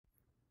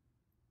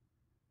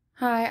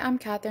Hi, I'm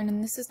Catherine,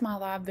 and this is my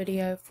lab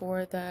video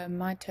for the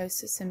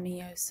mitosis and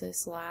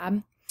meiosis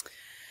lab.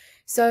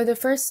 So the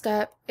first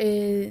step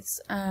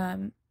is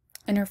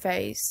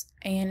interphase,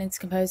 and it's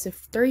composed of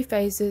three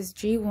phases: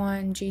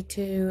 G1,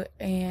 G2,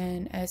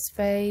 and S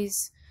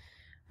phase.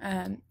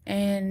 And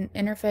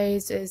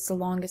interphase is the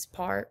longest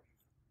part.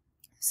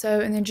 So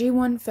in the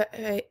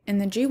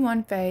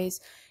G1 phase,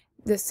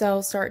 the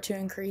cells start to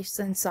increase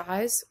in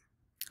size.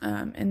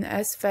 In the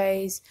S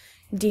phase,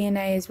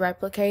 DNA is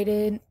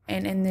replicated,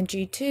 and in the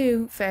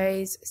G2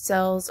 phase,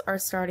 cells are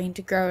starting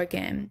to grow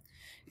again.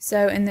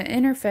 So in the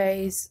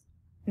interphase,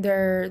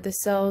 the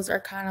cells are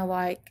kind of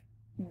like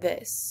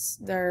this.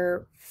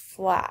 They're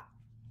flat.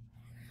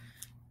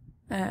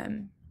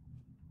 And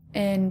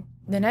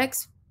the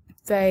next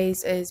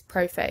phase is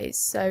prophase.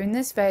 So in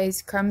this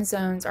phase,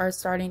 chromosomes are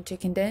starting to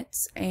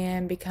condense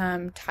and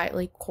become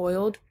tightly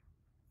coiled.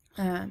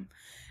 And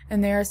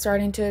they are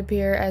starting to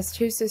appear as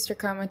two sister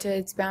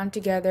chromatids bound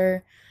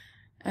together.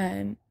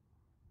 And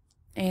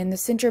the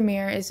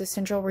centromere is the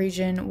central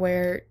region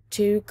where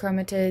two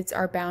chromatids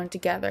are bound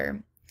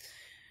together.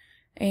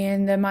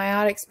 And the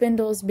meiotic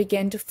spindles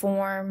begin to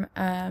form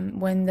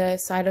when the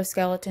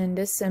cytoskeleton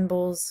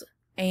disassembles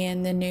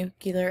and the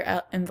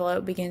nuclear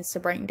envelope begins to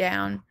break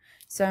down.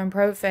 So in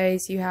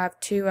prophase, you have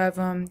two of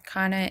them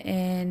kind of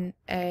in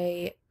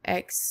a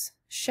X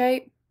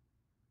shape.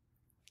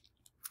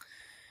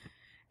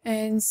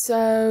 And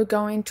so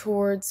going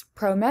towards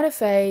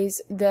prometaphase,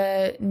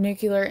 the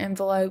nuclear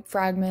envelope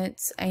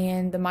fragments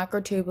and the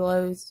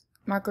microtubules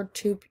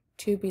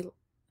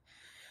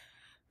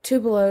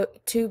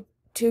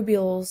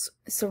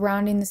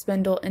surrounding the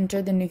spindle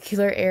enter the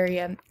nuclear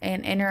area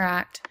and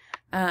interact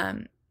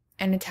and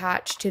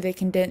attach to the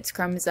condensed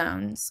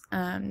chromosomes.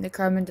 The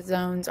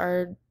chromosomes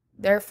are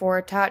therefore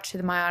attached to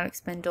the meiotic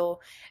spindle,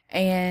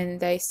 and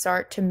they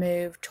start to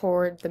move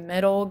toward the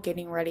middle,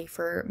 getting ready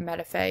for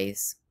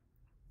metaphase.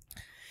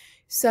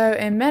 So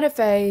in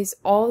metaphase,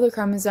 all the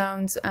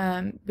chromosomes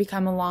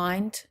become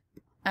aligned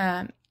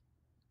at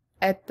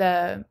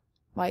the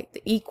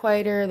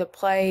equator, the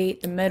plate,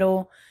 the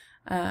middle.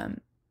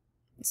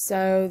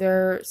 So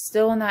they're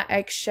still in that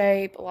X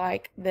shape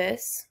like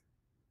this.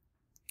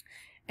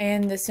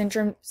 And the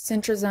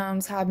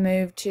centrosomes have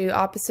moved to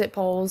opposite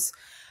poles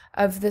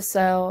of the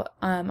cell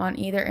on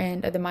either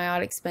end of the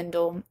meiotic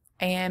spindle.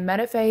 And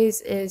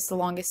metaphase is the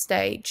longest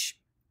stage.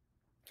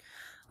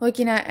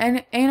 Looking at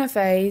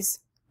anaphase,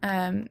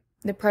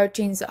 the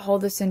proteins that hold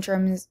the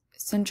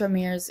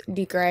centromeres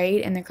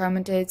degrade and the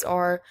chromatids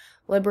are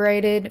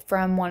liberated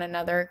from one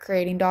another,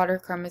 creating daughter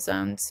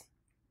chromosomes.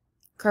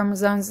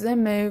 Chromosomes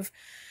then move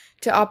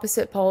to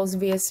opposite poles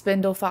via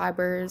spindle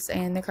fibers,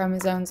 and the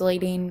chromosomes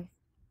leading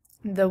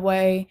that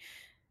way,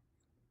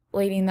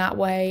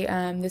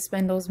 the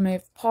spindles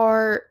move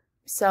apart,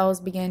 cells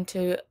begin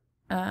to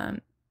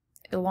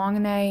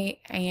elongate,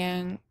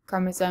 and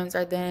chromosomes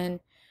are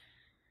then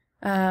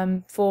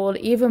fold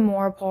even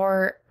more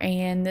apart,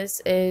 and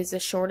this is the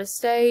shortest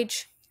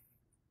stage.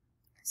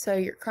 So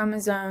your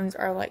chromosomes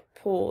are like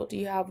pulled.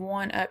 You have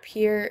one up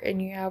here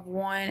and you have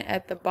one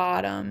at the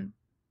bottom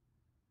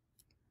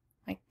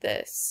like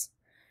this.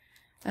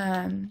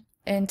 In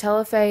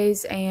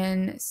telophase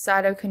and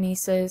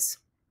cytokinesis,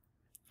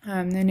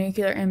 the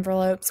nuclear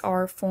envelopes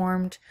are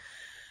formed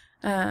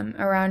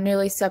around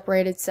newly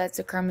separated sets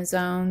of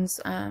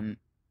chromosomes,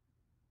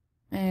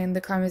 and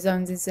the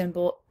chromosomes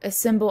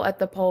assemble at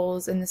the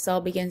poles, and the cell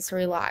begins to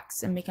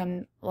relax and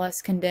become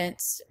less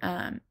condensed,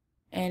 and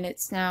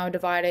it's now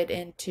divided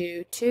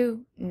into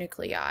two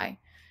nuclei.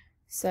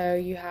 So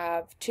you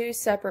have two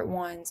separate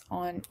ones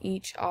on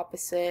each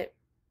opposite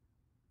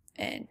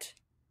end.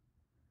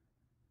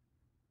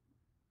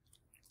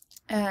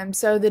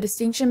 So the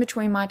distinction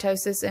between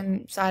mitosis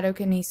and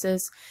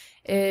cytokinesis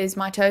is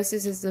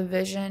mitosis is the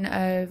division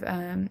of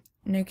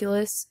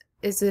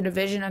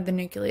the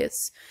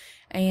nucleus,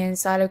 and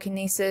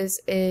cytokinesis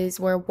is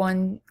where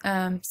one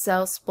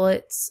cell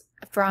splits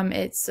from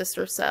its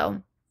sister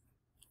cell.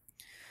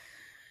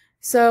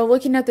 So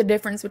looking at the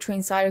difference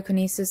between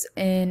cytokinesis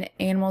in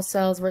animal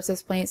cells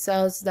versus plant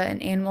cells, that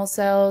in animal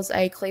cells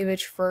a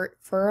cleavage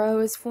furrow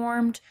is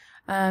formed,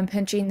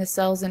 pinching the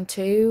cells in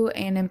two,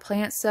 and in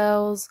plant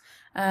cells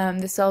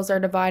the cells are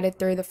divided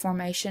through the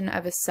formation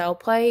of a cell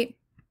plate.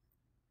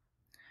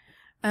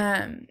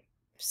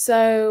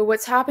 So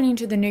what's happening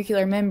to the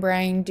nuclear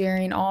membrane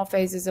during all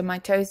phases of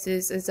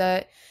mitosis is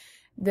that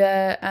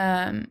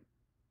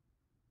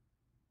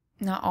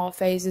not all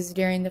phases,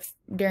 during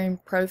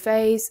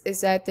prophase,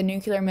 is that the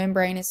nuclear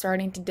membrane is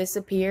starting to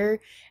disappear,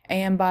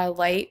 and by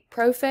late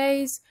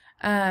prophase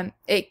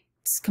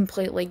it's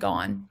completely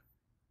gone.